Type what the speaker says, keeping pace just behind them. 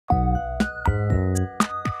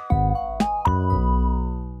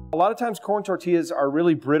lot of times corn tortillas are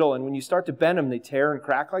really brittle, and when you start to bend them, they tear and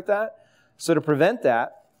crack like that. So to prevent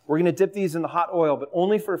that, we're going to dip these in the hot oil, but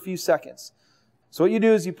only for a few seconds. So what you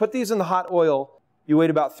do is you put these in the hot oil, you wait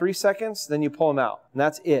about 3 seconds, then you pull them out, and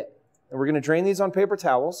that's it. And we're going to drain these on paper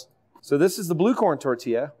towels. So this is the blue corn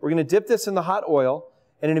tortilla. We're going to dip this in the hot oil,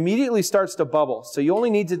 and it immediately starts to bubble. So you only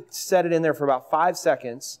need to set it in there for about 5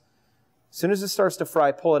 seconds. As soon as it starts to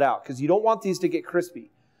fry, pull it out, because you don't want these to get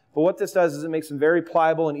crispy. But what this does is it makes them very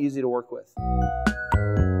pliable and easy to work with.